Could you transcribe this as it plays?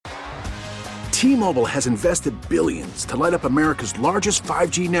T-Mobile has invested billions to light up America's largest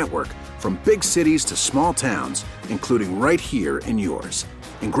 5G network, from big cities to small towns, including right here in yours.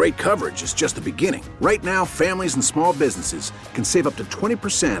 And great coverage is just the beginning. Right now, families and small businesses can save up to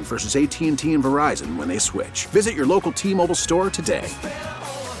 20% versus AT&T and Verizon when they switch. Visit your local T-Mobile store today.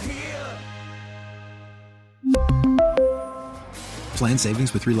 Plan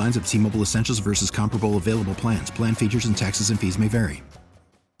savings with 3 lines of T-Mobile Essentials versus comparable available plans. Plan features and taxes and fees may vary.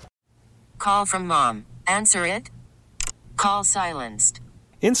 Call from mom. Answer it. Call silenced.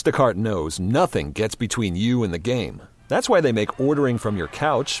 Instacart knows nothing gets between you and the game. That's why they make ordering from your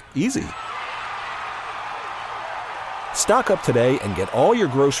couch easy. Stock up today and get all your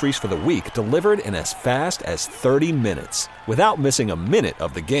groceries for the week delivered in as fast as 30 minutes without missing a minute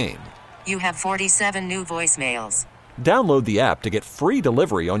of the game. You have 47 new voicemails. Download the app to get free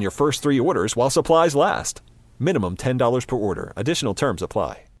delivery on your first 3 orders while supplies last. Minimum $10 per order. Additional terms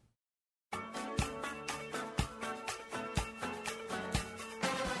apply.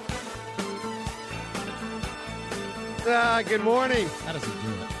 Good morning. How does he do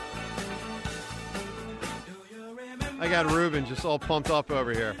it? I got Ruben just all pumped up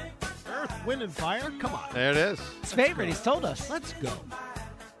over here. Earth, Wind, and Fire? Come on. There it is. His favorite. He's told us. Let's go.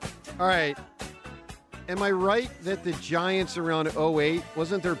 All right. Am I right that the Giants around 08,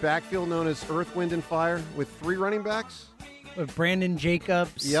 wasn't their backfield known as Earth, Wind, and Fire with 3 running backs? With Brandon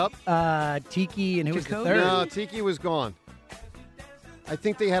Jacobs. Yep. Tiki, and who was the third? No, Tiki was gone. I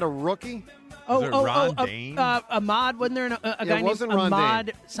think they had a rookie. Ahmad, wasn't there a guy named Ahmad?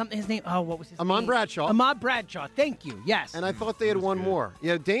 Dane. Something. His name. Oh, what was his name? Ahmad Bradshaw. Ahmad Bradshaw. Thank you. Yes. And I thought they had one more.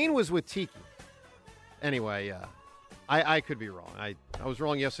 Yeah, Dane was with Tiki. Anyway, I could be wrong. I was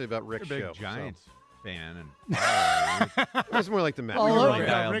wrong yesterday about Rick's You're a show. big Giants fan, and It was more like the Mets. we over really it.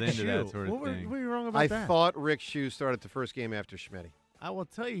 dialed Rick into Shue. that sort of What thing. were you wrong about I that? thought Rick Shue started the first game after Schmitty. I will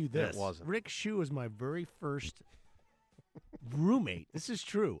tell you this. It wasn't. Rick Shue was my very first roommate. This is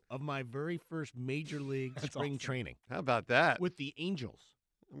true. Of my very first major league spring training How about that? with the Angels.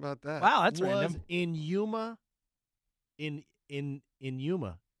 How about that? Wow, that's was random. in Yuma. In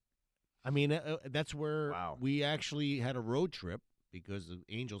Yuma. I mean, that's where we actually had a road trip because the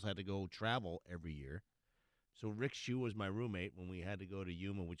Angels had to go travel every year. So Rick Shue was my roommate when we had to go to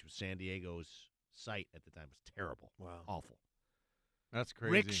Yuma, which was San Diego's site at the time. It was terrible. Wow. Awful. That's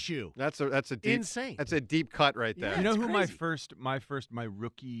crazy. Rick Shue. That's a deep Insane. That's a deep cut right there. Yeah. You know it's who crazy. my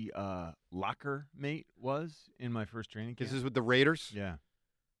rookie locker mate was in my first training camp? This is with the Raiders. Yeah.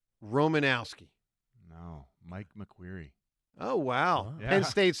 Romanowski. No, Mike McQueary. Oh wow. Yeah. Penn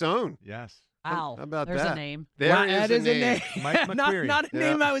State's own. Yes. Wow. How about There's that? a name. There is a name. Mike McQuarrie. not a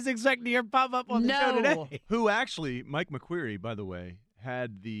name I was expecting to hear pop up on the show today. Who actually, Mike McQuarrie, by the way,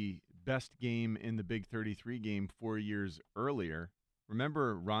 had the best game in the Big 33 game 4 years earlier.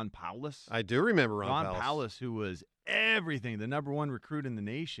 Remember Ron Powless? I do remember Ron Powless, who was everything, the number 1 recruit in the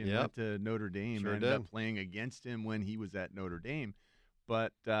nation, went to Notre Dame. Sure ended did. up playing against him when he was at Notre Dame.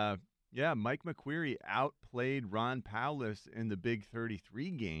 But, Mike McQuarrie outplayed Ron Powless in the Big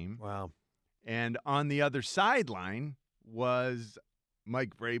 33 game. Wow. And on the other sideline was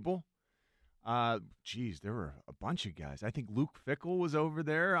Mike Vrabel. There were a bunch of guys. I think Luke Fickell was over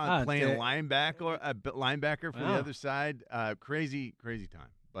there playing linebacker for the other side. Crazy time.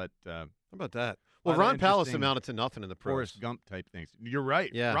 But how about that? Well, Ron Powless amounted to nothing in the pros. Forrest Gump type things. You're right.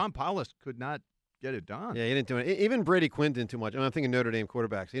 Yeah. Ron Powless could not get it done. Yeah, he didn't do it. Even Brady Quinn didn't do much. I'm thinking Notre Dame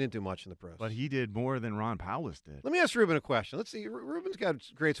quarterbacks. He didn't do much in the pros. But he did more than Ron Powless did. Let me ask Ruben a question. Let's see. Ruben's got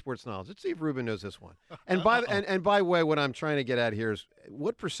great sports knowledge. Let's see if Ruben knows this one. And by the way, what I'm trying to get at here is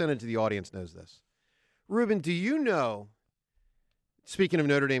what percentage of the audience knows this? Ruben, do you know, speaking of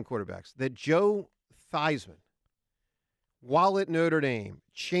Notre Dame quarterbacks, that Joe Theismann, while at Notre Dame,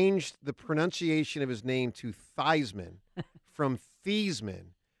 changed the pronunciation of his name to Theismann from Thiesman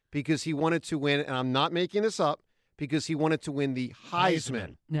because he wanted to win, and I'm not making this up, because he wanted to win the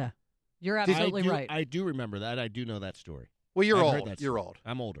Heisman. Yeah. You're absolutely right. I do remember that. I do know that story. Well, you're I've old. heard that You're story. old.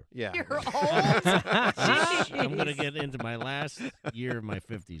 I'm older. Yeah. You're old. I'm going to get into my last year of my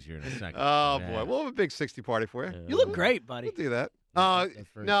 50s here in a second. Oh, boy. We'll have a big 60 party for you. You look great, buddy. We'll do that. very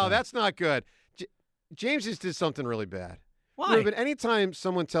No, kind. that's not good. James just did something really bad. Why? Ruben, anytime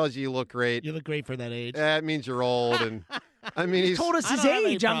someone tells you look great, You look great for that age. that means you're old. And I mean, He he's told us I his don't have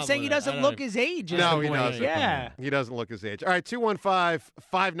any age. I'm problem saying he with it. doesn't look his age. is No, the he point. doesn't. Yeah. He doesn't look his age. All right,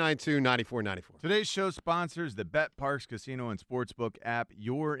 215-592-9494. Today's show sponsors the Bet Parks Casino and Sportsbook app.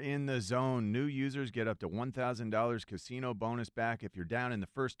 You're in the zone. New users get up to $1,000 casino bonus back if you're down in the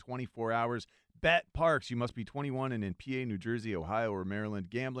first 24 hours. Bet Parks. You must be 21 and in PA, New Jersey, Ohio, or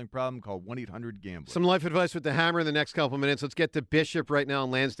Maryland. Gambling problem? Call 1-800-GAMBLER. Some life advice with the hammer in the next couple minutes. Let's get to Bishop right now in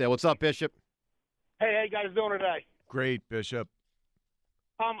Lansdale. What's up, Bishop? Hey, how you guys doing today? Great, Bishop.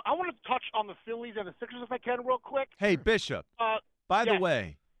 I want to touch on the Phillies and the Sixers if I can real quick. Hey, Bishop. By the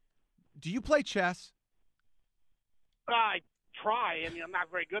way, do you play chess? I try. I mean, I'm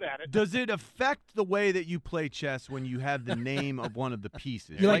not very good at it. Does it affect the way that you play chess when you have the name of one of the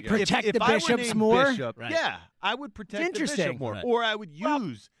pieces? You protect if the I were bishops named more? Bishop, Right. Yeah, I would protect the bishop more. Right. Or I would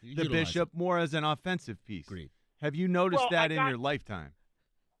use the utilize bishop it. more as an offensive piece. Agreed. Have you noticed Well, that in your lifetime?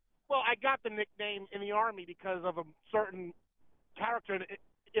 Well, I got the nickname in the Army because of a certain character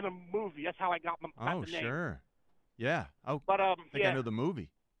in a movie. That's how I got the name. Sure. Yeah. Oh, But I think I know the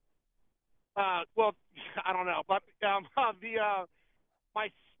movie. Well, I don't know. But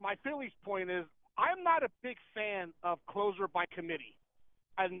my Phillies point is I'm not a big fan of closer by committee.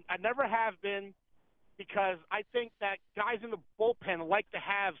 I never have been because I think that guys in the bullpen like to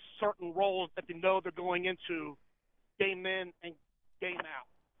have certain roles that they know they're going into game in and game out.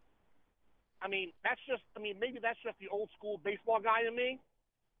 I mean, maybe that's just the old school baseball guy in me.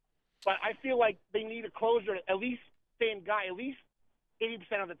 But I feel like they need a closer, at least same guy, at least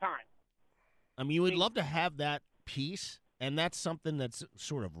 80% of the time. I mean, you would love to have that piece, and that's something that's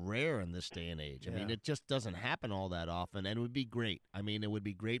sort of rare in this day and age. I mean, it just doesn't happen all that often, and it would be great. I mean, it would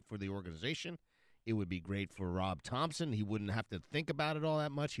be great for the organization. It would be great for Rob Thompson. He wouldn't have to think about it all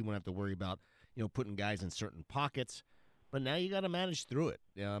that much. He wouldn't have to worry about, putting guys in certain pockets. But now you got to manage through it,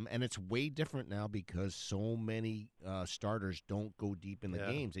 and it's way different now because so many starters don't go deep in the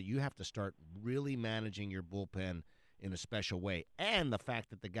games that you have to start really managing your bullpen in a special way. And the fact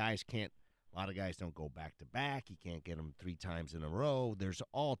that the guys can't, a lot of guys don't go back to back. You can't get them 3 times in a row. There's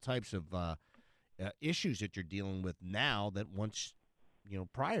all types of issues that you're dealing with now that once,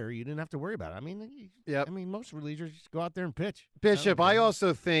 prior you didn't have to worry about it. I mean, most relievers just go out there and pitch. Bishop, I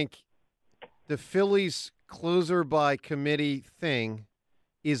also think the Phillies closer by committee thing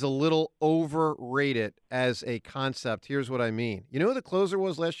is a little overrated as a concept. Here's what I mean. You know who the closer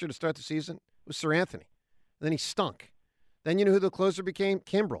was last year to start the season? It was Sir Anthony. And then he stunk. Then you know who the closer became?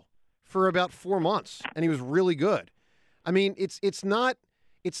 Kimbrel for about 4 months, and he was really good. I mean, it's not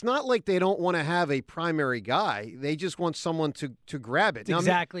like they don't want to have a primary guy. They just want someone to grab it. That's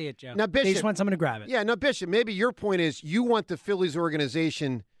exactly it, Joe. Now, Bishop, they just want someone to grab it. Yeah, now, Bishop, maybe your point is you want the Phillies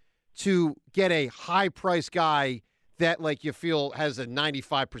organization to get a high-priced guy that, like, you feel has a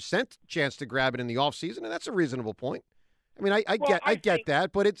 95% chance to grab it in the offseason, and that's a reasonable point. I mean, I get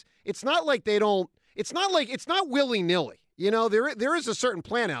that, but it's not like they don't. It's not willy-nilly. There is a certain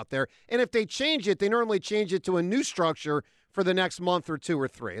plan out there, and if they change it, they normally change it to a new structure for the next month or 2 or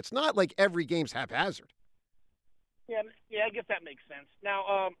 3. It's not like every game's haphazard. Yeah, I guess that makes sense.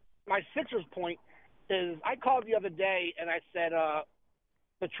 Now, my Sixers point is I called the other day and I said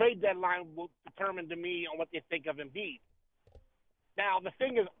the trade deadline will determine to me on what they think of Embiid. Now, the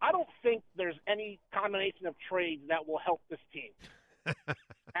thing is, I don't think there's any combination of trades that will help this team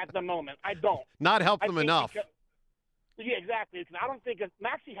at the moment. I don't. Not help them enough. Yeah, exactly. Because I don't think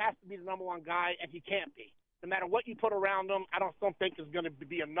Maxey has to be the number one guy, and he can't be. No matter what you put around him, I don't think is going to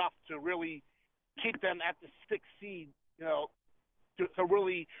be enough to really keep them at the 6th seed. To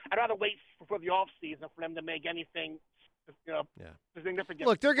really, I'd rather wait for the offseason for them to make anything. Significant.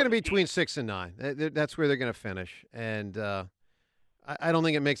 Look, they're going to be between 6 and 9. That's where they're going to finish, and I don't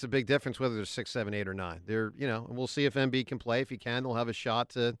think it makes a big difference whether they're 6, 7, 8, or 9. They're, we'll see if Embiid can play. If he can, they'll have a shot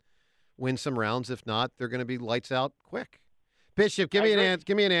to win some rounds. If not, they're going to be lights out quick. Bishop, give me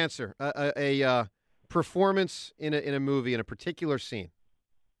an answer. A performance in a movie in a particular scene.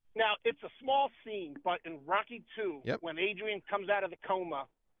 Now, it's a small scene, but in Rocky 2, when Adrian comes out of the coma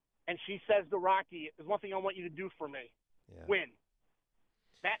and she says to Rocky, "There's one thing I want you to do for me. Win."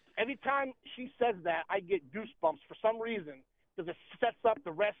 That every time she says that, I get goosebumps for some reason because it sets up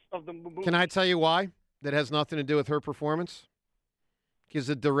the rest of the movie. Can I tell you why? That has nothing to do with her performance. Because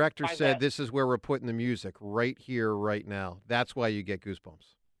the director said this is where we're putting the music, right here, right now. That's why you get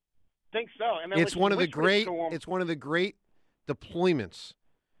goosebumps. Think so. And then it's one of the great deployments.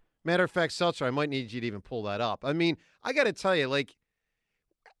 Matter of fact, Seltzer, I might need you to even pull that up. I mean, I got to tell you, like,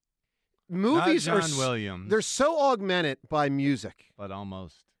 movies Not John Williams. They're so augmented by music. But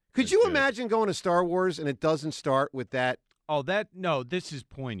almost. Could you imagine going to Star Wars and it doesn't start with that? Oh, no, this is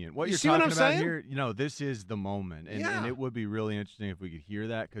pointent. What You you're see what talking I'm about saying? here, this is the moment. And it would be really interesting if we could hear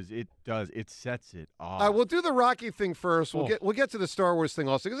that because it sets it off. All right, we'll do the Rocky thing first. We'll get to the Star Wars thing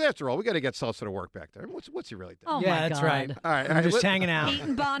also because after all, we got to get Seltzer to work back there. What's he really doing? Oh, yeah, my that's God. right. All right, I'm just hanging out.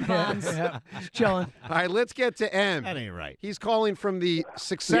 Eating bonbons. Just chilling. All right, let's get to M. That ain't right. He's calling from the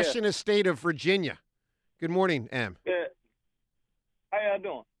Succession Estate of Virginia. Good morning, M. Yeah. How y'all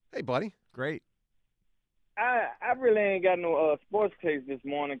doing? Hey, buddy. Great. I really ain't got no sports case this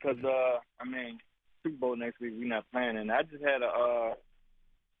morning because, Super Bowl next week. We're not playing, and I just had a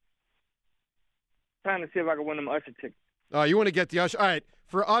trying to see if I can win them Usher tickets. Oh, you want to get the Usher? All right,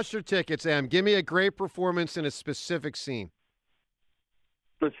 for Usher tickets, Em, give me a great performance in a specific scene.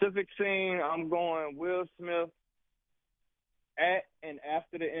 Specific scene, I'm going Will Smith at and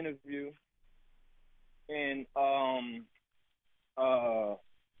after the interview, and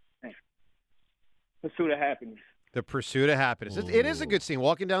Pursuit of Happiness. The Pursuit of Happiness. It is a good scene.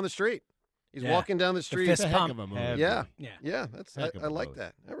 Walking down the street. He's walking down the street. fist pump. Yeah. That's I like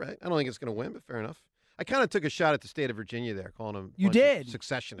that. All right. I don't think it's going to win, but fair enough. I kind of took a shot at the state of Virginia there, calling him You did.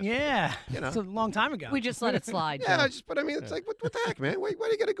 Successionist. Yeah. You know. It's a long time ago. We just let it slide. Yeah, Joe. but I mean, it's like, what the heck, man? Why do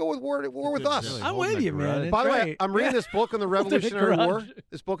you got to go with war with us? Really I'm holding with a you, man. grudge. By the way, right. I'm reading this book on the Holding a Revolutionary War. grudge.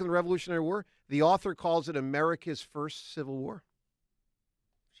 This book on the Revolutionary War. The author calls it America's first Civil War.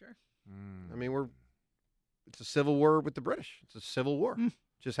 Sure. I mean, it's a civil war with the British. It's a civil war.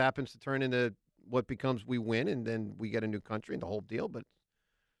 Just happens to turn into what becomes we win, and then we get a new country and the whole deal. But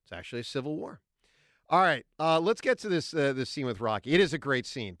it's actually a civil war. All right, let's get to this scene with Rocky. It is a great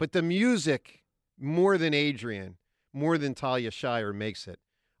scene, but the music, more than Adrian, more than Talia Shire, makes it.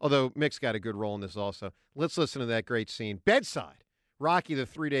 Although Mick's got a good role in this also. Let's listen to that great scene. Bedside, Rocky, the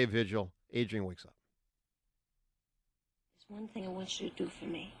 3-day vigil. Adrian wakes up. There's one thing I want you to do for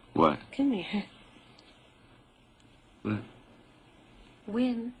me. What? Come here. What?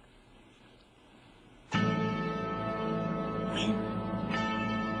 Win. Win.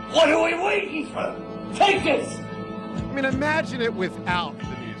 What are we waiting for? Take this! I mean, imagine it without the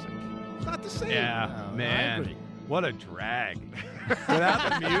music. It's not the same. Yeah, I man. agree. What a drag.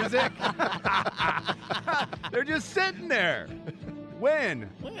 Without the music, they're just sitting there. When?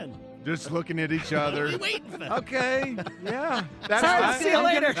 Just looking at each other. Okay, yeah. Sorry, I'll see you I'm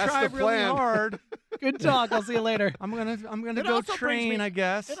later. gonna try That's the really plan. hard. Good talk. I'll see you later. I'm gonna It go also brings train, me- I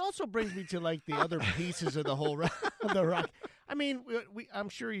guess. It also brings me to like the other pieces of the whole the rock. I mean, I'm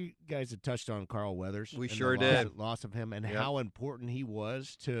sure you guys had touched on Carl Weathers. We and sure the did. Loss of him and Yep. how important he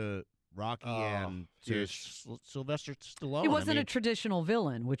was to Rocky and to huge. Sylvester Stallone. He wasn't a I mean, traditional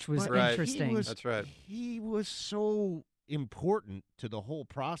villain, which was Right. interesting. That's right. He was so important to the whole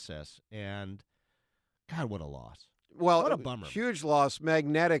process, and God, what a loss. Well, What a bummer. Huge loss.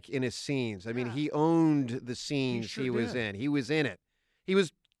 Magnetic in his scenes. I mean, he owned the scenes sure he was did. in. He was in it. He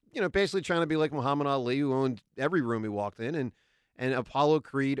was, basically trying to be like Muhammad Ali, who owned every room he walked in, and Apollo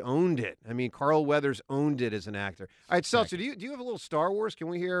Creed owned it. I mean, Carl Weathers owned it as an actor. All right, Seltzer, do you have a little Star Wars? Can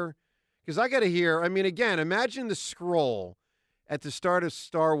we hear? Because I got to hear. I mean, again, imagine the scroll at the start of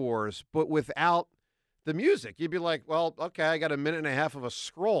Star Wars, but without the music. You'd be like, well, okay, I got a minute and a half of a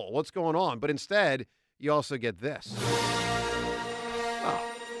scroll. What's going on? But instead, you also get this.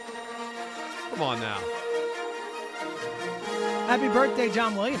 Oh. Come on now. Happy birthday,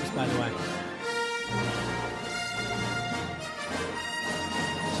 John Williams, by the way.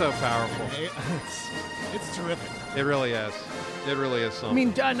 So powerful. It's terrific. It really is. It really is I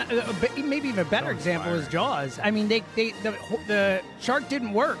something. mean, maybe even a better example is Jaws. I mean, the shark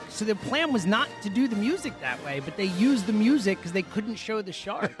didn't work, so the plan was not to do the music that way, but they used the music because they couldn't show the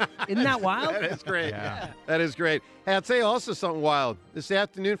shark. Isn't that wild? That is great. Yeah. That is great. Hey, I'll tell you also something wild. This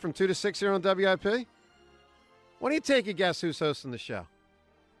afternoon from 2 to 6 here on WIP. Why don't you take a guess who's hosting the show?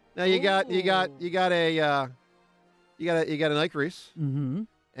 Now you got a Ike Reese, Mm-hmm.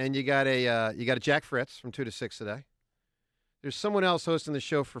 and you got a Jack Fritz from 2 to 6 today. There's someone else hosting the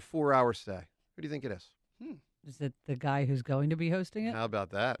show for 4 hours today. Who do you think it is? Is it the guy who's going to be hosting it? How about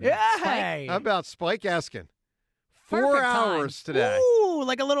that? Yeah. How about Spike Eskin? 4 Perfect time. hours today. Ooh,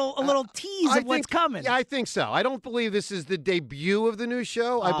 like a little tease of what's coming. Yeah, I think so. I don't believe this is the debut of the new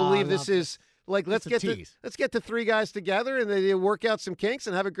show. I believe this is like let's get the three guys together and they work out some kinks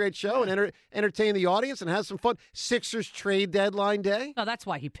and have a great show and entertain the audience and have some fun. Sixers trade deadline day. Oh, that's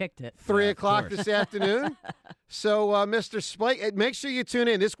why he picked it. 3 o'clock this afternoon. So, Mr. Spike, make sure you tune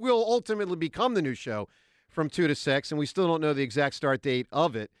in. This will ultimately become the new show from 2 to 6, and we still don't know the exact start date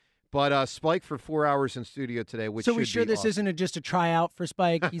of it. But Spike for 4 hours in studio today, which so should we sure be this awesome. isn't just a tryout for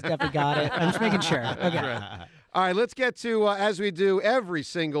Spike? He's definitely got it. I'm just making sure. Okay. All right, let's get to, as we do every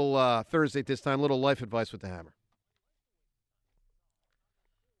single Thursday at this time, little life advice with the Hammer.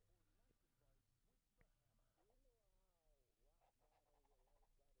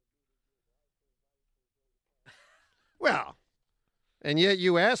 Well, and yet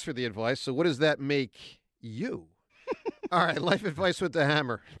you asked for the advice, so what does that make you? All right, life advice with the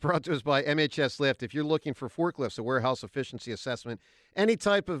Hammer, brought to us by MHS Lift. If you're looking for forklifts, a warehouse efficiency assessment, any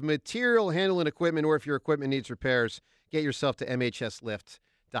type of material handling equipment, or if your equipment needs repairs, get yourself to MHSLift.com.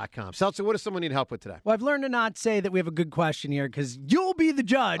 Seltzer, what does someone need help with today? Well, I've learned to not say that we have a good question here because you'll be the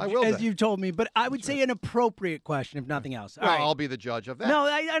judge, as you've told me. But I would say an appropriate question, if nothing else. Well, I'll be the judge of that. No,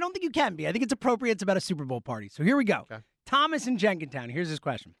 I don't think you can be. I think it's appropriate. It's about a Super Bowl party. So here we go. Okay. Thomas in Jenkintown. Here's his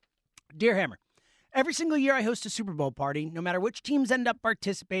question. Dear Hammer, every single year I host a Super Bowl party, no matter which teams end up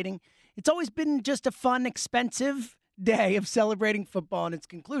participating. It's always been just a fun, expensive day of celebrating football and its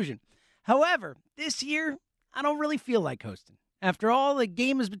conclusion. However, this year, I don't really feel like hosting. After all, the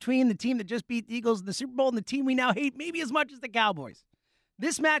game is between the team that just beat the Eagles in the Super Bowl and the team we now hate maybe as much as the Cowboys.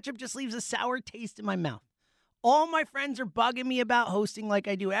 This matchup just leaves a sour taste in my mouth. All my friends are bugging me about hosting like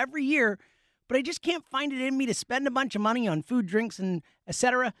I do every year, but I just can't find it in me to spend a bunch of money on food, drinks, and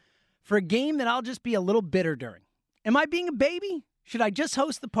etc. for a game that I'll just be a little bitter during. Am I being a baby? Should I just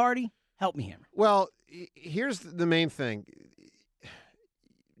host the party? Help me, Hammer. Well, here's the main thing.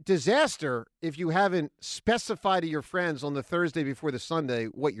 Disaster if you haven't specified to your friends on the Thursday before the Sunday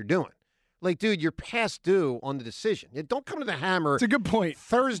what you're doing. Like, dude, you're past due on the decision. Don't come to the Hammer. It's a good point.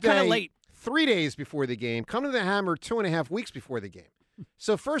 Thursday, kind of late. 3 days before the game. Come to the Hammer 2.5 weeks before the game.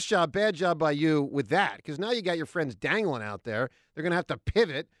 So first job, bad job by you with that, because now you got your friends dangling out there. They're going to have to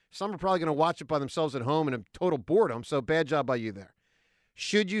pivot. Some are probably going to watch it by themselves at home in a total boredom, so bad job by you there.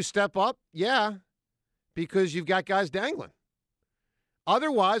 Should you step up? Yeah, because you've got guys dangling.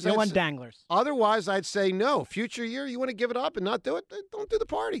 Otherwise, Otherwise, I'd say no. Future year, you want to give it up and not do it? Don't do the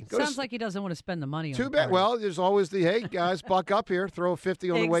party. Sounds like he doesn't want to spend the money on Too bad. Well, there's always the, hey, guys, buck up here. Throw a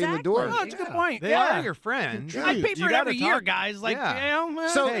 50 on the way in the door. Oh, that's a good point. They are your friends. I pay for it every year, guys. Like,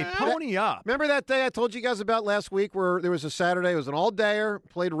 So, hey, pony up. Remember that day I told you guys about last week where there was a Saturday? It was an all-dayer.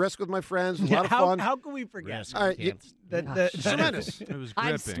 Played Risk with my friends. It was a lot of fun. How can we forget? Risk, all right, tremendous. It was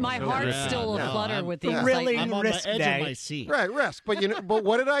gripping. My heart's still a flutter with these. Really I'm on Risk the edge day. of my seat. Right, Risk. But but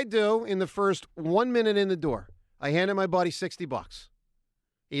what did I do in the first 1 minute in the door? I handed my buddy $60.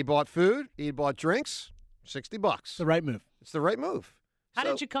 He bought food. He bought drinks. $60. The right move. It's the right move. How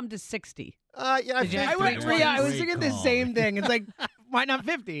did you come to 60? Yeah, I was thinking the same thing. It's like, why not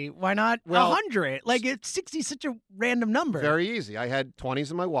 50? Why not 100? Like, 60 is such a random number. Very easy. I had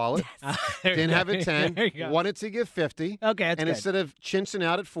 20s in my wallet. Didn't have a 10. Wanted to give 50. Okay, that's and good. instead of chinching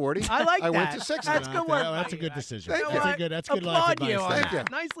out at 40, I like I that. went to 60. That's good work. That's a good decision. Thank you. That's good life Applaud you advice. on there. Thank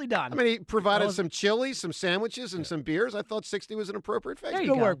that. Nicely done. I mean, he provided some chili, some sandwiches, and some beers. I thought 60 was an appropriate figure. There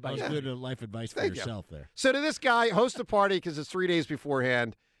you go. Work, That was good life advice for Thank you. yourself there. So to this guy, host a party because it's 3 days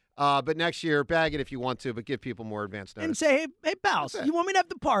beforehand. But next year, bag it if you want to, but give people more advance notice. And say, hey, pals, you want me to have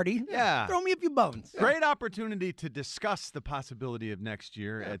the party? Yeah. Throw me a few bones. Great opportunity to discuss the possibility of next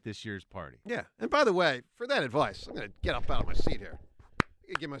year at this year's party. Yeah. And by the way, for that advice, I'm going to get up out of my seat here. I'm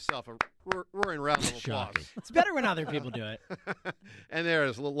going to give myself a roaring round of applause. It's better when other people do it. And there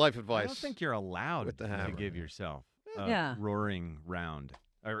is a little life I advice. don't think you're allowed With the to hammer. give yourself a Yeah. roaring round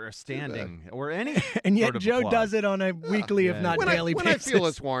or a standing or any And yet sort of Joe applause. does it on a weekly, if not when daily when basis. I feel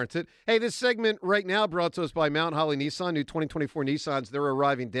it's warranted. Hey, this segment right now brought to us by Mount Holly Nissan. New 2024 Nissans, they're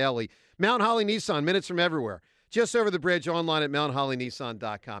arriving daily. Mount Holly Nissan, minutes from everywhere. Just over the bridge, online at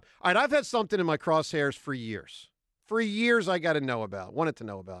mounthollynissan.com. All right, I've had something in my crosshairs for years. For years, I got to know about, wanted to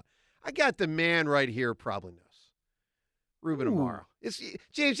know about. I got the man right here probably knows. Ruben Amaro.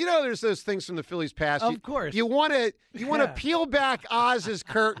 James, you know there's those things from the Phillies past. Of course. You want to peel back Oz's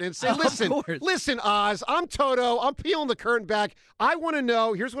curtain and say, listen, Oz, I'm Toto. I'm peeling the curtain back. I want to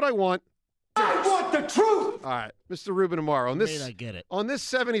know. Here's what I want. I want the truth. All right, Mr. Ruben Amaro. I get it. On this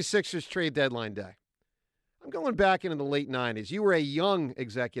 76ers trade deadline day, I'm going back into the late 90s. You were a young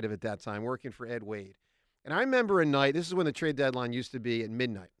executive at that time working for Ed Wade. And I remember a night, this is when the trade deadline used to be at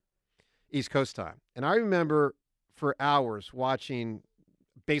midnight, East Coast time. And I remember for hours watching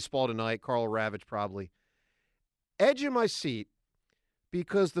Baseball Tonight, Carl Ravitch probably, edge of my seat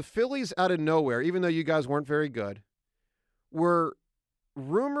because the Phillies out of nowhere, even though you guys weren't very good, were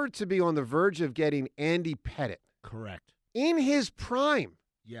rumored to be on the verge of getting Andy Pettit. Correct. In his prime.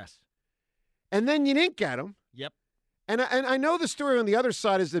 Yes. And then you didn't get him. Yep. And I know the story on the other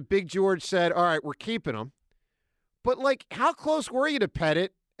side is that Big George said, all right, we're keeping him. But, like, how close were you to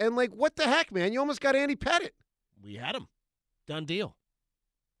Pettit? And, like, what the heck, man? You almost got Andy Pettit. We had him. Done deal.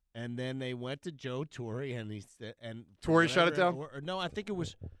 And then they went to Joe Torre, and he said, and Torre shut it down? Or no, I think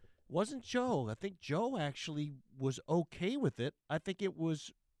wasn't Joe. I think Joe actually was okay with it. I think it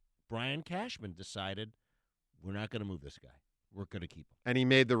was Brian Cashman decided we're not going to move this guy. We're going to keep him. And he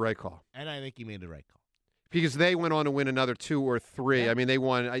made the right call. And I think he made the right call. Because they went on to win another 2 or 3. Yeah. I mean, they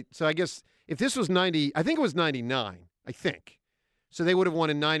won. So I guess if this was 90, I think it was 99, I think. So they would have won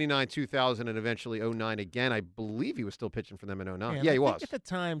in 99, 2000, and eventually 09 again. I believe he was still pitching for them in 09. Yeah, he was. At the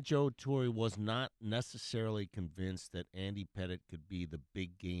time, Joe Torre was not necessarily convinced that Andy Pettitte could be the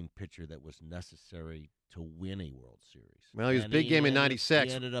big game pitcher that was necessary to win a World Series. Well, he was big game in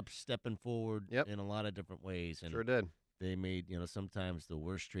 96. He ended up stepping forward in a lot of different ways. And sure did. They made, sometimes the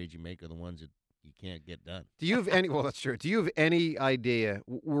worst trades you make are the ones that you can't get done. Do you have any? Well, that's true. Do you have any idea?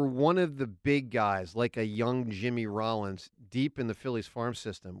 Were one of the big guys, like a young Jimmy Rollins, deep in the Phillies farm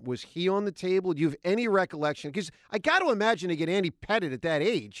system? Was he on the table? Do you have any recollection? Because I got to imagine to get Andy Pettitte at that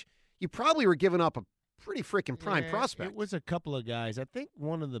age, you probably were giving up a pretty freaking prime prospect. It was a couple of guys. I think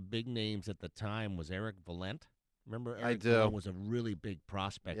one of the big names at the time was Eric Valent. Remember, Eric Valent was a really big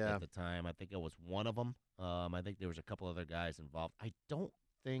prospect at the time. I think it was one of them. I think there was a couple other guys involved. I don't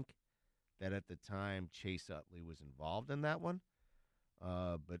think that at the time Chase Utley was involved in that one.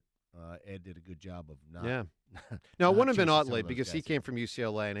 But Ed did a good job of not. Yeah. No, it wouldn't have been Utley because he came from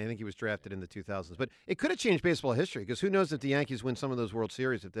UCLA, and I think he was drafted in the 2000s. But it could have changed baseball history because who knows if the Yankees win some of those World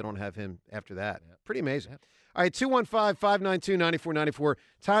Series if they don't have him after that. Yep. Pretty amazing. Yep. All right, 215-592-9494.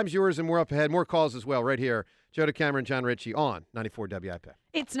 Time's yours, and we're up ahead. More calls as well right here. Joe DeCamera, John Ritchie on 94 WIP.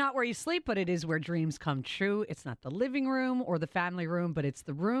 It's not where you sleep, but it is where dreams come true. It's not the living room or the family room, but it's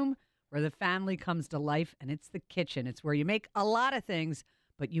the room where the family comes to life, and it's the kitchen. It's where you make a lot of things,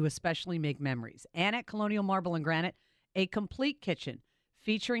 but you especially make memories. And at Colonial Marble and Granite, a complete kitchen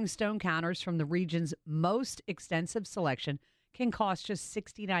featuring stone counters from the region's most extensive selection can cost just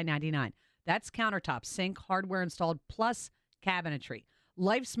 $69.99. That's countertop, sink, hardware installed, plus cabinetry.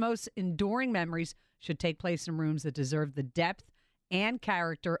 Life's most enduring memories should take place in rooms that deserve the depth and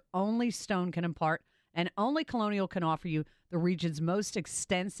character only stone can impart, and only Colonial can offer you the region's most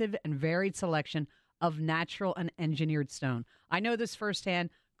extensive and varied selection of natural and engineered stone. I know this firsthand.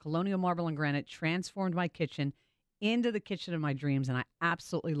 Colonial Marble and Granite transformed my kitchen into the kitchen of my dreams, and I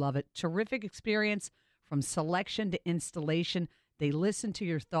absolutely love it. Terrific experience from selection to installation. They listen to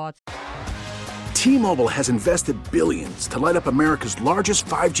your thoughts. T-Mobile has invested billions to light up America's largest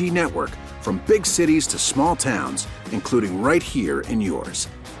 5G network, from big cities to small towns, including right here in yours.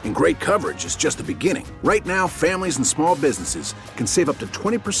 And great coverage is just the beginning. Right now, families and small businesses can save up to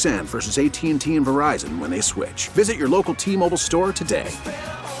 20% versus AT&T and Verizon when they switch. Visit your local T-Mobile store today.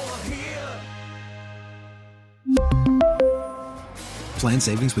 Plan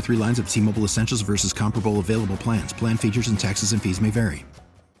savings with 3 lines of T-Mobile Essentials versus comparable available plans. Plan features and taxes and fees may vary.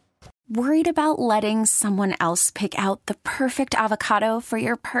 Worried about letting someone else pick out the perfect avocado for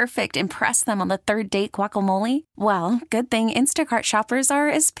your perfect impress them on the third date guacamole? Well, good thing Instacart shoppers are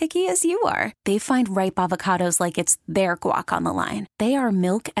as picky as you are. They find ripe avocados like it's their guac on the line. They are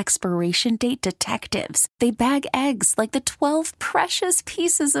milk expiration date detectives. They bag eggs like the 12 precious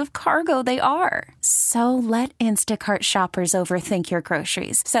pieces of cargo they are. So let Instacart shoppers overthink your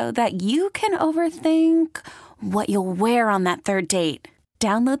groceries so that you can overthink what you'll wear on that third date.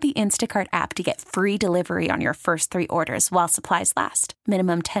 Download the Instacart app to get free delivery on your first 3 orders while supplies last.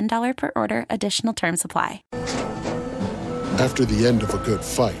 Minimum $10 per order. Additional terms apply. After the end of a good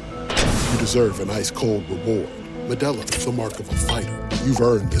fight, you deserve an ice-cold reward. Modelo is the mark of a fighter. You've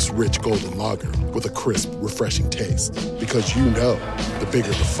earned this rich golden lager with a crisp, refreshing taste. Because you know, the bigger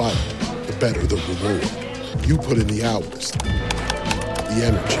the fight, the better the reward. You put in the hours, the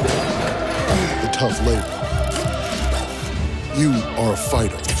energy, the tough labor. You are a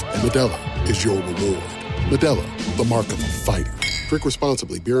fighter, and Modelo is your reward. Modelo, the mark of a fighter. Drink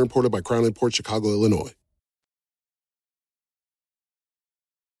responsibly. Beer imported by Crown Imports, Chicago, Illinois.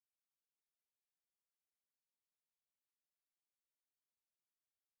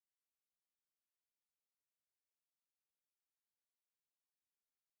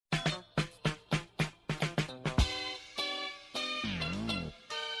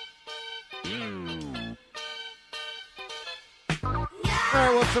 All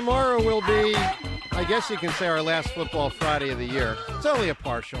right, well, tomorrow will be, I guess you can say, our last football Friday of the year. It's only a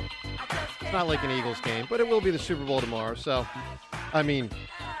partial. It's not like an Eagles game, but it will be the Super Bowl tomorrow. Sunday.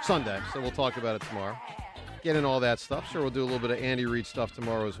 So we'll talk about it tomorrow. Get in all that stuff. Sure, we'll do a little bit of Andy Reid stuff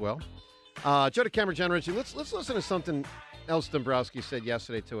tomorrow as well. Joe DeCamera, John Ritchie, let's listen to something else Dombrowski said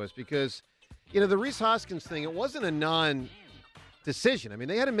yesterday to us because, the Reese Hoskins thing, it wasn't a non-decision. I mean,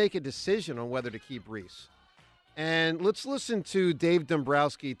 they had to make a decision on whether to keep Reese. And let's listen to Dave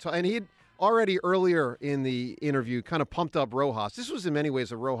Dombrowski. And he had already earlier in the interview kind of pumped up Rojas. This was in many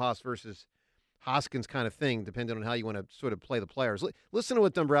ways a Rojas versus Hoskins kind of thing, depending on how you want to sort of play the players. Listen to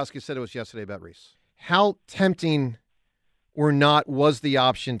what Dombrowski said to us yesterday about Reese. How tempting or not was the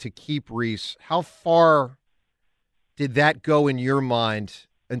option to keep Reese? How far did that go in your mind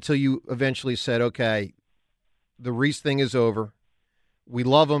until you eventually said, okay, the Reese thing is over. we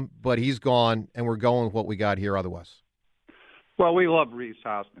love him, but he's gone, and we're going with what we got here otherwise. Well, we love Reese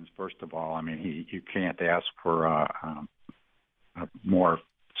Hoskins, first of all. I mean, you can't ask for a more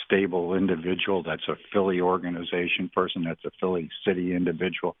stable individual that's a Philly organization person, that's a Philly city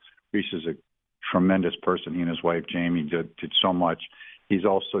individual. Reese is a tremendous person. He and his wife, Jamie, did so much. He's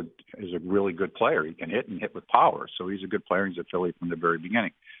also is a really good player. He can hit and hit with power. So he's a good player. He's a Philly from the very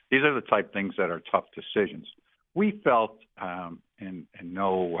beginning. These are the type of things that are tough decisions. We felt, and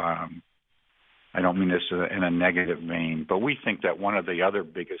no, I don't mean this in a negative vein, but we think that one of the other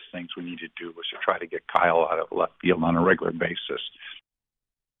biggest things we need to do was to try to get Kyle out of left field on a regular basis.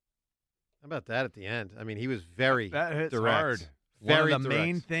 How about that at the end? I mean, he was very that hits direct. Hard. Very One of the direct.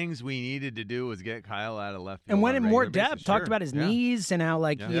 main things we needed to do was get Kyle out of left field. And went in more basis. depth. Talked about his knees and how,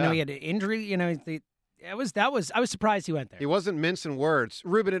 he had an injury. I was surprised he went there. He wasn't mincing words.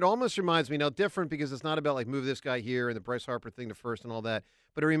 Ruben, it almost reminds me, now different because it's not about move this guy here and the Bryce Harper thing to first and all that,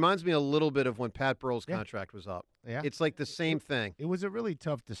 but it reminds me a little bit of when Pat Burrell's contract was up. Yeah. It's like the same thing. It was a really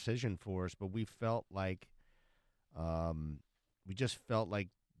tough decision for us, but we felt like we just felt like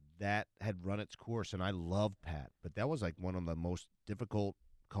that had run its course, and I love Pat, but that was one of the most difficult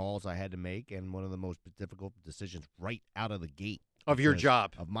calls I had to make and one of the most difficult decisions right out of the gate. Of your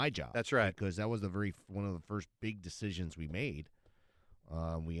job. Of my job. That's right. Because that was one of the first big decisions we made.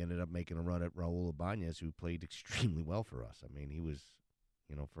 We ended up making a run at Raul Ibanez, who played extremely well for us. I mean, he was,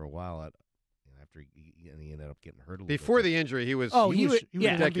 for a while, after he ended up getting hurt a little Before bit. the injury, he was he was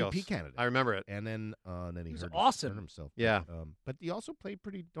ridiculous. MVP candidate. I remember it. And then he hurt awesome. himself. Yeah. But he also played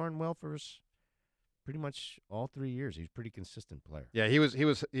pretty darn well for us pretty much all 3 years. He's a pretty consistent player. Yeah, he was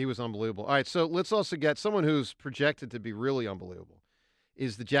unbelievable. All right, so let's also get someone who's projected to be really unbelievable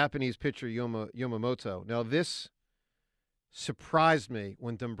is the Japanese pitcher Yamamoto. Now, this surprised me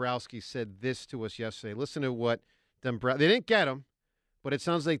when Dombrowski said this to us yesterday. Listen to what Dombrowski – they didn't get him, but it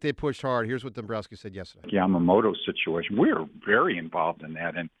sounds like they pushed hard. Here's what Dombrowski said yesterday. Yamamoto situation, we were very involved in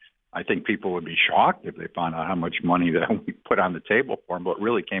that, and I think people would be shocked if they found out how much money that we put on the table for him. But it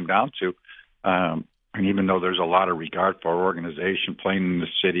really came down to and even though there's a lot of regard for our organization, playing in the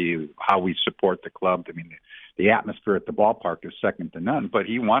city, how we support the club, I mean, the atmosphere at the ballpark is second to none. But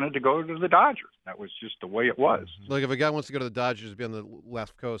he wanted to go to the Dodgers. That was just the way it was. Look, if a guy wants to go to the Dodgers, be on the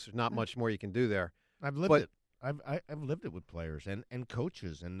left coast, there's not much more you can do there. I've lived it. I've lived it with players and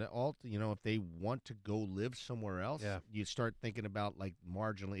coaches and all. If they want to go live somewhere else, you start thinking about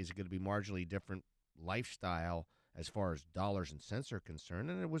marginally. Is it going to be marginally different lifestyle as far as dollars and cents are concerned?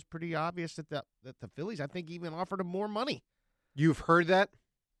 And it was pretty obvious that the Phillies, I think, even offered him more money. You've heard that?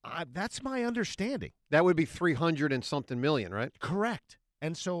 That's my understanding. That would be $300 and something million, right? Correct.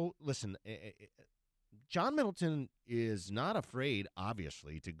 And so, listen, John Middleton is not afraid,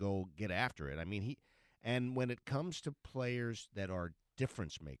 obviously, to go get after it. I mean, and when it comes to players that are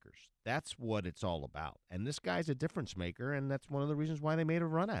difference makers, that's what it's all about. And this guy's a difference maker, and that's one of the reasons why they made a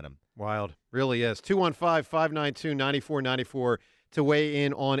run at him. Wild. Really is. 215-592-9494 to weigh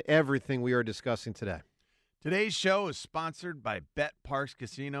in on everything we are discussing today. Today's show is sponsored by Bet Parks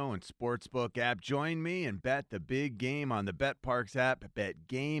Casino and Sportsbook app. Join me and bet the big game on the Bet Parks app. Bet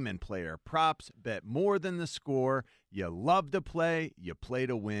game and player props. Bet more than the score. You love to play. You play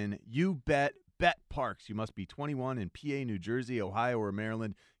to win. You bet Parks. You must be 21 in PA, New Jersey, Ohio, or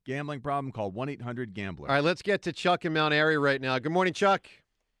Maryland. Gambling problem? Call 1-800-GAMBLER. All right, let's get to Chuck in Mount Airy right now. Good morning, Chuck.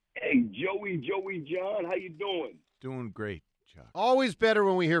 Hey, Joey, John, how you doing? Doing great, Chuck. Always better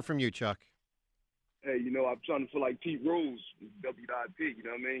when we hear from you, Chuck. Hey, I'm trying to feel like Pete Rose, WIP, you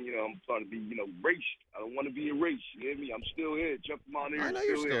know what I mean? I'm trying to be, erased. I don't want to be erased, you hear me? I'm still here. Chuck Mount Airy, I know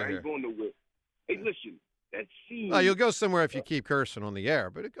you're still here. I ain't going nowhere. Hey, listen, that scene. Oh, you'll go somewhere if you keep cursing on the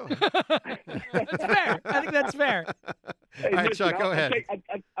air, but go ahead. That's fair. I think that's fair. Hey, all right, listen, Chuck, go ahead.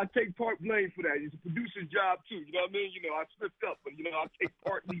 I take part blame for that. It's a producer's job, too. You know what I mean? I slipped up, but, I take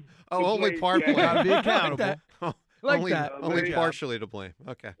partly only part blame. Gotta be accountable. Only partially to blame.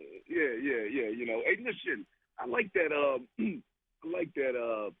 Okay. Yeah. Hey, listen, I like that.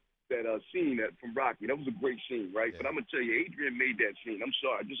 That scene from Rocky. That was a great scene, right? Yeah. But I'm gonna tell you, Adrian made that scene. I'm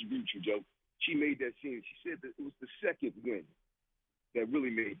sorry, I disagree with you, Joe. She made that scene. She said that it was the second win that really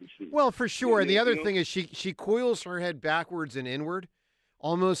made the scene. Well, for sure. And the other thing is she coils her head backwards and inward,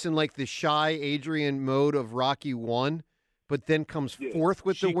 almost in the shy Adrian mode of Rocky 1. but then comes fourth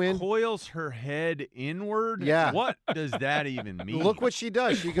with the win. She coils her head inward? Yeah. What does that even mean? Look what she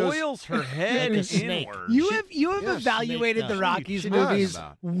does. She coils her head inward. You have evaluated the Rockies movies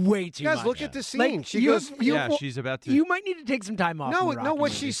way too much. Guys, look at the scene. Like, She goes. She's about to. You might need to take some time off. No.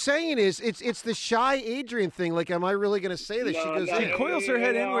 What she's saying is, it's the shy Adrian thing. Like, am I really going to say this? She goes. She coils her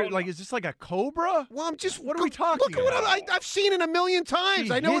head inward. Like, is this like a cobra? Well, I'm just. What are we talking about? Look at what I've seen it a million times.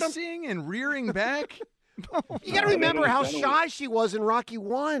 She's I know what I'm hissing and rearing back. You got to remember how shy she was in Rocky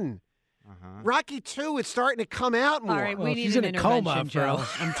 1. Rocky 2, it's starting to come out more. All right, we need an intervention, Joe.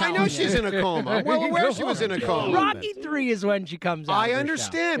 I know she's in a coma. I'm well aware she was in a coma. Rocky 3 is when she comes out. I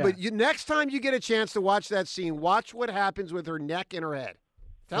understand, but next time you get a chance to watch that scene, watch what happens with her neck and her head.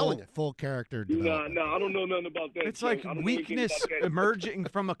 Telling you. Full character No, development. I don't know nothing about that. It's like weakness emerging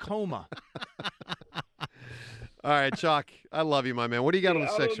from a coma. All right, Chuck, I love you, my man. What do you got on the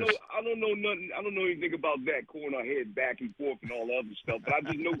Sixers? I don't know nothing. I don't know anything about that, calling her head back and forth and all the other stuff. But I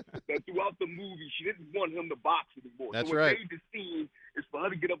just know that throughout the movie, she didn't want him to box anymore. That's so right. What made the scene is for her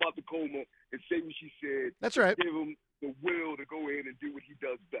to get up out the coma and say what she said. That's right. Give him the will to go in and do what he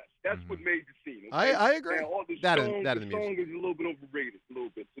does best. That's what made the scene. Okay? I agree. Now, all the That song is the music. is a little bit overrated, a little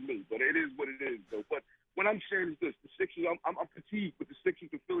bit to me, but it is what it is, though. But what I'm saying is this: the Sixers. I'm fatigued with the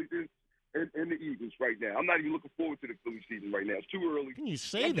Sixers, the Phillies, and the Eagles right now. I'm not even looking forward to the Philly season right now. It's too early. Can you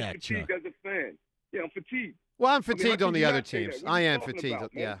say I'm that, fatigued Chuck? as a fan. Yeah, I'm fatigued. Well, I'm I mean, fatigued how on can the you other not say teams. that? What are I you am talking fatigued.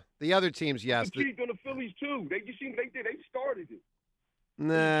 about, man? Yeah, the other teams, yes. I'm fatigued on the Phillies too. They started it.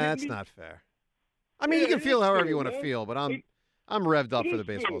 Nah, that's not fair. I mean, you can feel however you want to feel, but I'm revved up for the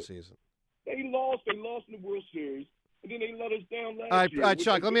baseball season. They lost in the World Series, and then they let us down last year. All right,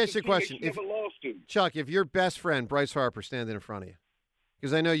 Chuck, let me ask you a question. Never lost to. Chuck, if your best friend, Bryce Harper, standing in front of you,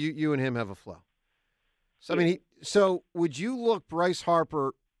 because I know you and him have a flow. So, I mean, so would you look Bryce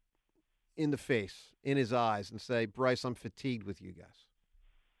Harper in the face, in his eyes, and say, Bryce, I'm fatigued with you guys?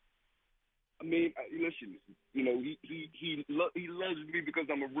 I mean, listen, he loves me because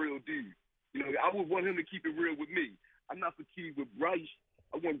I'm a real dude. I would want him to keep it real with me. I'm not fatigued with Bryce.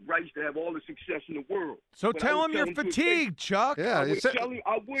 I want Bryce to have all the success in the world. So tell him you're fatigued, Chuck. Yeah, I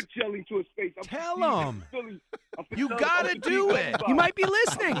would tell him to his face. Tell him. You got to do it. He might be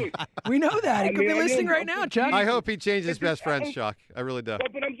listening. We know that. He could be listening right now, Chuck. I hope he changes his best friends, Chuck. I really do.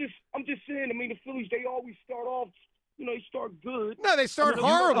 But I'm just saying. I mean, the Phillies, they always start off. They start good. No, they start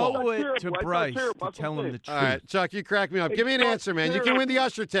horrible. You owe it to Bryce to tell him the truth. All right, Chuck, you crack me up. Give me an answer, man. You can win the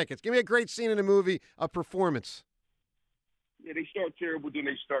Usher tickets. Give me a great scene in a movie, a performance. Yeah, they start terrible, then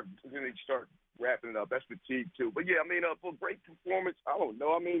they start wrapping it up. That's fatigue too. But yeah, I mean, for great performance, I don't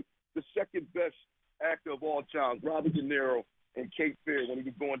know. I mean, the second best actor of all time, Robert De Niro and Cape Fear when he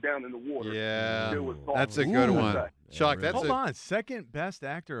was going down in the water. Yeah, that's a good one, Chuck. Really. Hold on, second best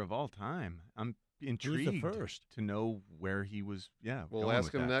actor of all time. I'm intrigued to know where he was. Yeah, we'll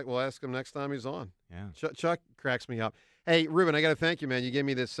ask him. We'll ask him next time he's on. Yeah, Chuck cracks me up. Hey, Ruben, I got to thank you, man. You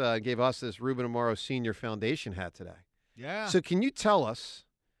gave us this Ruben Amaro Senior Foundation hat today. Yeah. So can you tell us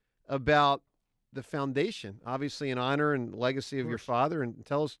about the foundation, obviously in honor and legacy of your father, and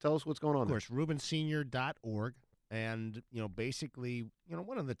tell us what's going on there? Of course, RubenSenior.org. And, basically,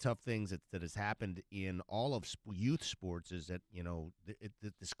 one of the tough things that has happened in all of youth sports is that,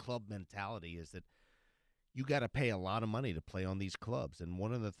 this club mentality is that you got to pay a lot of money to play on these clubs. And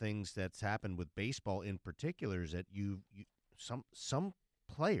one of the things that's happened with baseball in particular is that some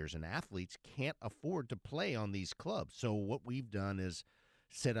players and athletes can't afford to play on these clubs. So what we've done is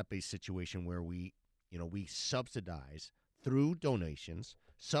set up a situation where we subsidize through donations,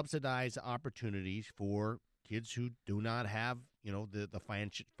 subsidize opportunities for kids who do not have,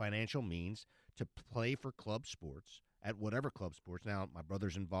 the financial means to play for club sports at whatever club sports. Now, my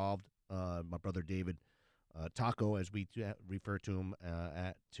brother's involved. My brother David Taco, as we refer to him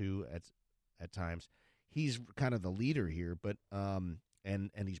at times, he's kind of the leader here. But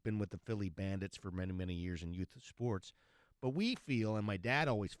and he's been with the Philly Bandits for many, many years in youth sports. But we feel, and my dad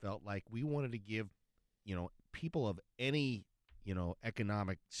always felt like we wanted to give, people of any,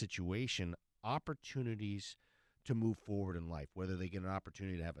 economic situation opportunities to move forward in life, whether they get an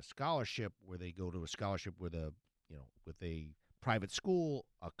opportunity to have a scholarship, where they go to a scholarship with with a private school,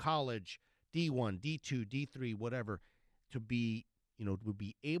 a college, D1, D2, D3, whatever, to be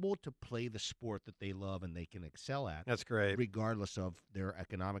able to play the sport that they love and they can excel at. That's great, regardless of their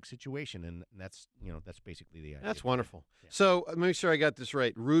economic situation, and that's basically the idea. That's wonderful. Yeah. So let me make sure I got this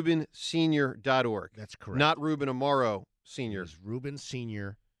right. RubenSenior.org. That's correct. Not Ruben Amaro Senior. It's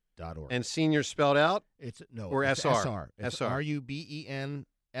RubenSenior.org. And senior spelled out? It's SR. It's SR. RUBENSR.org.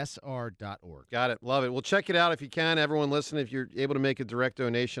 Got it. Love it. Well, check it out if you can. Everyone listen, if you're able to make a direct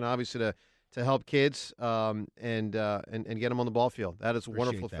donation, obviously to to help kids and get them on the ball field. That is a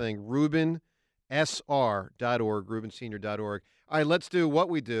wonderful thing. RubenSR.org, RubenSenior.org. All right, let's do what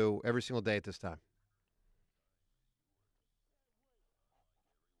we do every single day at this time.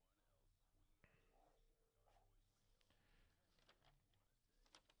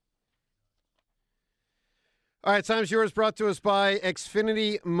 All right, time's yours, brought to us by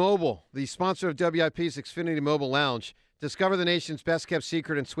Xfinity Mobile, the sponsor of WIP's Xfinity Mobile Lounge. Discover the nation's best-kept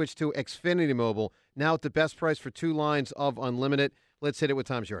secret and switch to Xfinity Mobile, now at the best price for 2 lines of unlimited. Let's hit it with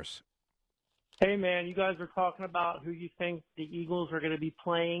time's yours. Hey, man, you guys were talking about who you think the Eagles are going to be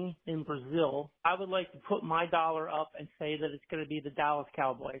playing in Brazil. I would like to put my dollar up and say that it's going to be the Dallas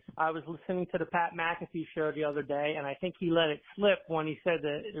Cowboys. I was listening to the Pat McAfee show the other day, and I think he let it slip when he said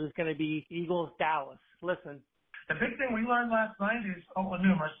that it was going to be Eagles-Dallas. Listen. The big thing we learned last night is,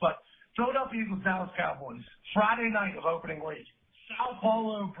 numerous, but Philadelphia Eagles, Dallas Cowboys, Friday night of opening week, Sao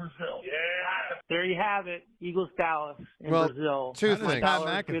Paulo, Brazil. Yeah. There you have it, Eagles-Dallas in Brazil. 2 things.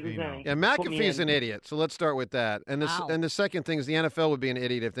 Yeah, McAfee's an idiot, so let's start with that. And the second thing is the NFL would be an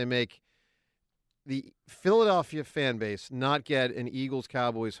idiot if they make the Philadelphia fan base not get an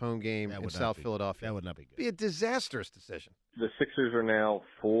Eagles-Cowboys home game in South Philadelphia. That would not be good. Be a disastrous decision. The Sixers are now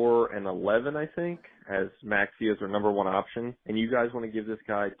 4-11, I think, as Maxey is their number 1 option. And you guys want to give this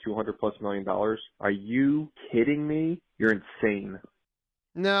guy $200+ million? Are you kidding me? You're insane.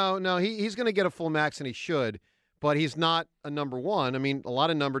 No, he's going to get a full max, and he should, but he's not a number 1. I mean, a lot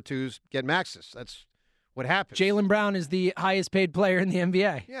of number 2s get maxes. That's what happens. Jaylen Brown is the highest paid player in the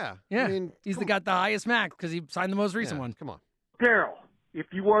NBA. Yeah. Yeah. I mean, he's got the highest max because he signed the most recent one. Come on. Daryl, if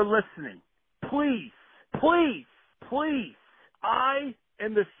you are listening, please, I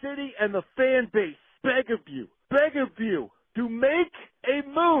and the city and the fan base beg of you to make a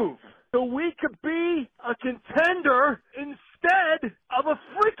move so we could be a contender instead of a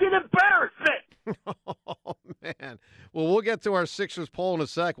freaking embarrassment. Oh, man. Well, we'll get to our Sixers poll in a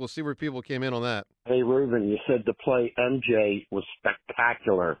sec. We'll see where people came in on that. Hey, Ruben, you said the play MJ was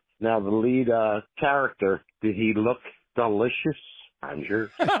spectacular. Now, the lead character, did he look delicious? I'm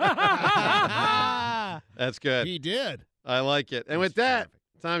sure. That's good. He did. I like it. And with that,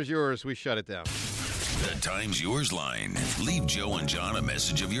 time's yours. We shut it down. The Time's Yours line. Leave Joe and John a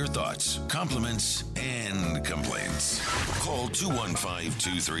message of your thoughts, compliments, and complaints. Call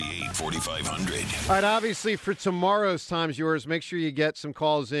 215-238-4500. All right, obviously for tomorrow's Time's Yours, make sure you get some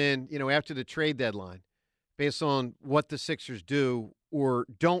calls in, after the trade deadline based on what the Sixers do or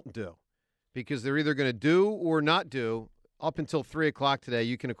don't do, because they're either going to do or not do up until 3 o'clock today.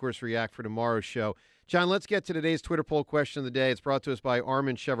 You can, of course, react for tomorrow's show. John, let's get to today's Twitter poll question of the day. It's brought to us by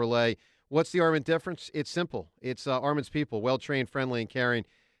Armin Chevrolet. What's the Armin difference? It's simple. It's Armin's people, well-trained, friendly, and caring.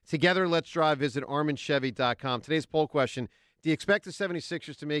 Together, let's drive. Visit ArminChevy.com. Today's poll question, do you expect the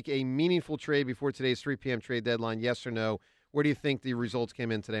 76ers to make a meaningful trade before today's 3 p.m. trade deadline, yes or no? Where do you think the results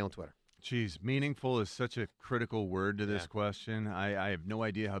came in today on Twitter? Geez, meaningful is such a critical word to this question. I have no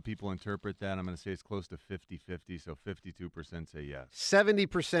idea how people interpret that. I'm going to say it's close to 50-50, so 52% say yes.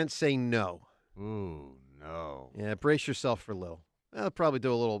 70% say no. Ooh, no. Yeah, brace yourself for Lil. I'll probably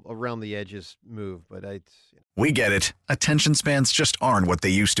do a little around the edges move, but We get it. Attention spans just aren't what they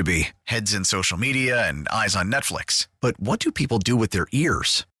used to be. Heads in social media and eyes on Netflix. But what do people do with their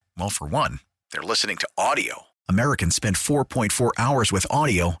ears? Well, for one, they're listening to audio. Americans spend 4.4 hours with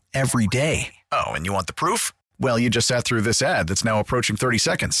audio every day. Oh, and you want the proof? Well, you just sat through this ad that's now approaching 30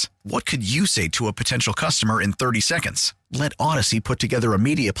 seconds. What could you say to a potential customer in 30 seconds? Let Odyssey put together a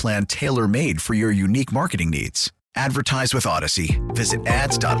media plan tailor-made for your unique marketing needs. Advertise with Odyssey. Visit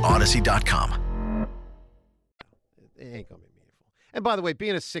ads.odyssey.com. It ain't going to be meaningful. And by the way,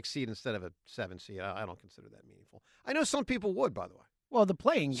 being a 6 seed instead of a 7 seed, I don't consider that meaningful. I know some people would, by the way. Well, the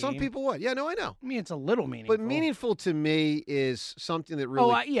playing game. Some people would. Yeah, no, I know. I mean, it's a little meaningful. But meaningful to me is something that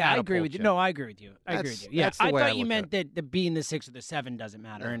really I agree with you. you. No, I agree with you. I agree with you. Yeah, that's the I way I thought you look meant at that being the 6 or the 7 doesn't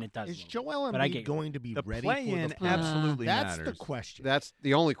matter, and it doesn't. Is Joel But I Embiid get going to be The ready play-in for the playoffs? absolutely That's matters. the question. That's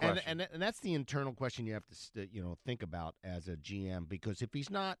the only question. And that's the internal question you have to think about as a GM, because if he's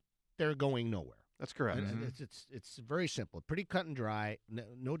not, they're going nowhere. That's correct. And it's very simple, pretty cut and dry.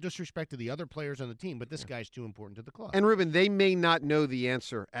 No disrespect to the other players on the team, but this guy's too important to the club. And Ruben, they may not know the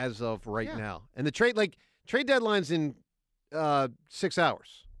answer as of right now. And the trade deadline's in 6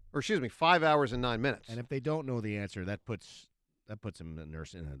 hours, or excuse me, 5 hours and 9 minutes. And if they don't know the answer, that puts him in a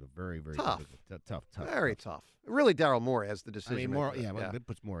very, very tough, tough, very tough. Really, Daryl Morey has the decision. It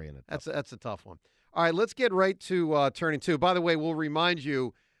puts Morey in it. That's a tough one. All right, let's get right to turning two. By the way, we'll remind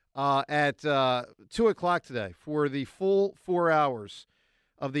you at 2 o'clock today for the full 4 hours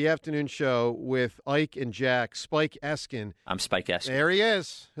of the afternoon show with Ike and Jack, Spike Eskin. I'm Spike Eskin. There he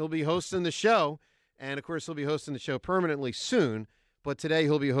is. He'll be hosting the show, and, of course, he'll be hosting the show permanently soon. But today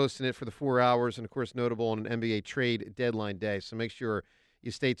he'll be hosting it for the 4 hours, and, of course, notable on an NBA trade deadline day. So make sure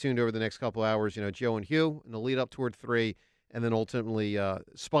you stay tuned over the next couple hours. You know, Joe and Hugh in the lead up toward 3, and then ultimately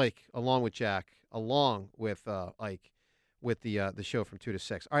Spike along with Jack, along with Ike, with the show from 2 to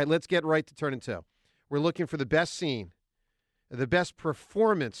 6. All right, let's get right to turn 2. We're looking for the best scene, the best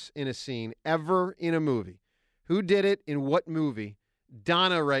performance in a scene ever in a movie. Who did it in what movie?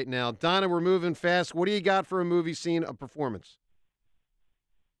 Donna right now. Donna, we're moving fast. What do you got for a movie scene, a performance?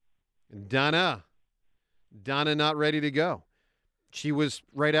 Donna not ready to go. She was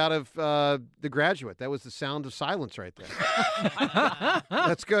right out of The Graduate. That was the sound of silence right there.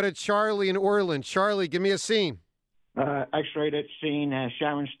 Let's go to Charlie in Orland. Charlie, give me a scene. X-rated scene,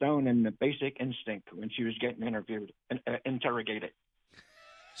 Sharon Stone in The Basic Instinct when she was getting interrogated.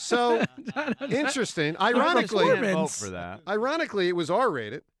 So, interesting. Ironically, it was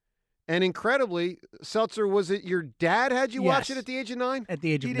R-rated. And incredibly, Seltzer, was it your dad had you watch it at the age of 9? At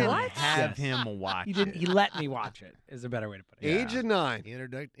the age of 9. He didn't have him watch it. He let me watch it, is a better way to put it. Age of 9. He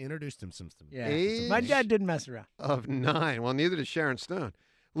introduced him some stuff. Yeah. My dad didn't mess around. Of 9. Well, neither did Sharon Stone.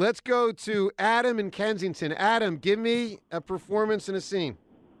 Let's go to Adam in Kensington. Adam, give me a performance in a scene.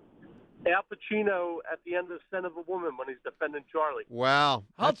 Al Pacino at the end of Son of a Woman when he's defending Charlie. Wow.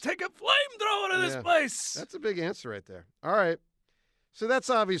 I'll take a flamethrower to this place. That's a big answer right there. All right. So that's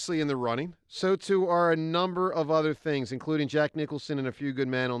obviously in the running. So too are a number of other things, including Jack Nicholson and A Few Good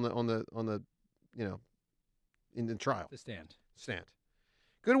Men on the in the trial. The Stand.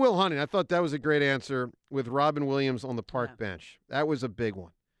 Good Will Hunting. I thought that was a great answer with Robin Williams on the park bench. That was a big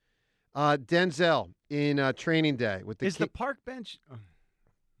one. Denzel in Training Day with the the park bench.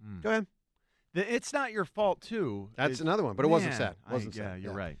 Go ahead. It's not your fault too. That's another one, but it wasn't sad. Yeah,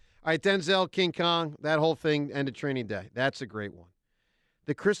 you're right. All right, Denzel, King Kong, that whole thing ended Training Day. That's a great one.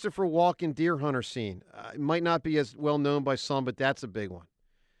 The Christopher Walken Deer Hunter scene it might not be as well known by some, but that's a big one.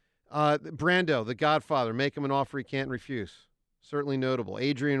 Brando, The Godfather, make him an offer he can't refuse. Certainly notable.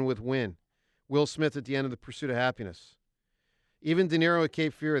 Adrian with Win. Will Smith at the end of The Pursuit of Happiness. Even De Niro at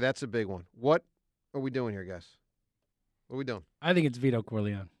Cape Fear, that's a big one. What are we doing here, guys? What are we doing? I think it's Vito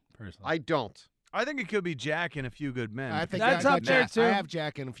Corleone, personally. I don't. I think it could be Jack and A Few Good Men. I think that's up there, too. I have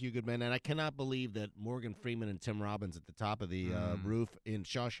Jack and A Few Good Men, and I cannot believe that Morgan Freeman and Tim Robbins at the top of the roof in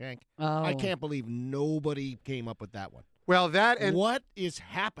Shawshank. Oh. I can't believe nobody came up with that one. Well, that and what is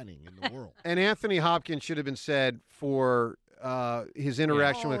happening in the world? And Anthony Hopkins should have been said for his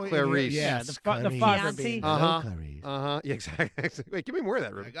interaction with Clarice. Yeah, the father being. Yeah, exactly. Wait, give me more of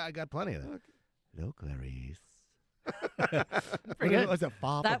that, Ruben. I got plenty of that. Okay. Hello, Clarice. Pretty good. It was a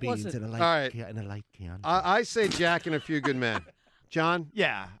fava That beans wasn't- and a light, All right. and a light can. I say Jack and A Few Good Men. John?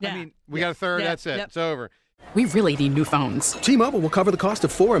 Yeah. Yeah. I mean, We got a third. Yeah, That's it. yep. It's over. We really need new phones. T-Mobile will cover the cost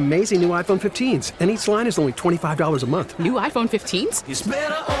of 4 amazing new iPhone 15s, and each line is only $25 a month. New iPhone 15s? It's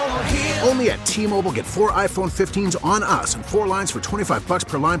better over here. Only at T-Mobile, get 4 iPhone 15s on us and 4 lines for $25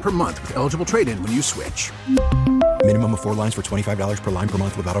 per line per month with eligible trade-in when you switch. Minimum of 4 lines for $25 per line per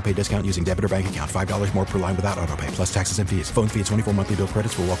month with autopay discount using debit or bank account. $5 more per line without autopay, plus taxes and fees. Phone fee at 24 monthly bill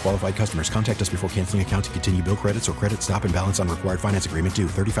credits for well-qualified customers. Contact us before canceling account to continue bill credits or credit stop and balance on required finance agreement due.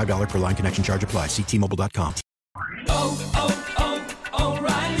 $35 per line connection charge applies. See T-Mobile.com.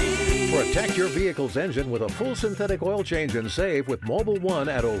 O'Reilly. Protect your vehicle's engine with a full synthetic oil change and save with Mobile One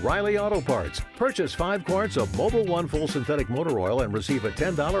at O'Reilly Auto Parts. Purchase 5 quarts of Mobile One full synthetic motor oil and receive a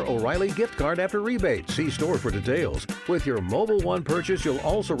 $10 O'Reilly gift card after rebate. See store for details. With your Mobile One purchase, you'll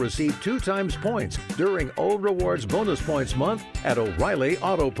also receive 2 times points during Old Rewards Bonus Points Month at O'Reilly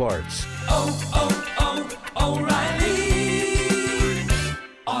Auto Parts. O'Reilly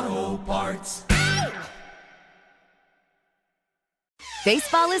Auto Parts.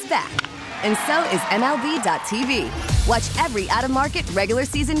 Baseball is back, and so is MLB.tv. Watch every out-of-market regular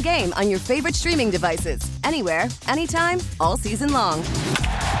season game on your favorite streaming devices, anywhere, anytime, all season long.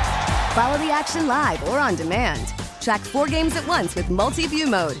 Follow the action live or on demand. Track 4 games at once with multi-view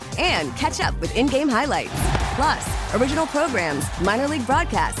mode and catch up with in-game highlights. Plus, original programs, minor league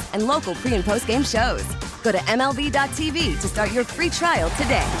broadcasts, and local pre- and post-game shows. Go to MLB.tv to start your free trial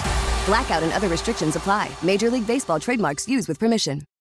today. Blackout and other restrictions apply. Major League Baseball trademarks used with permission.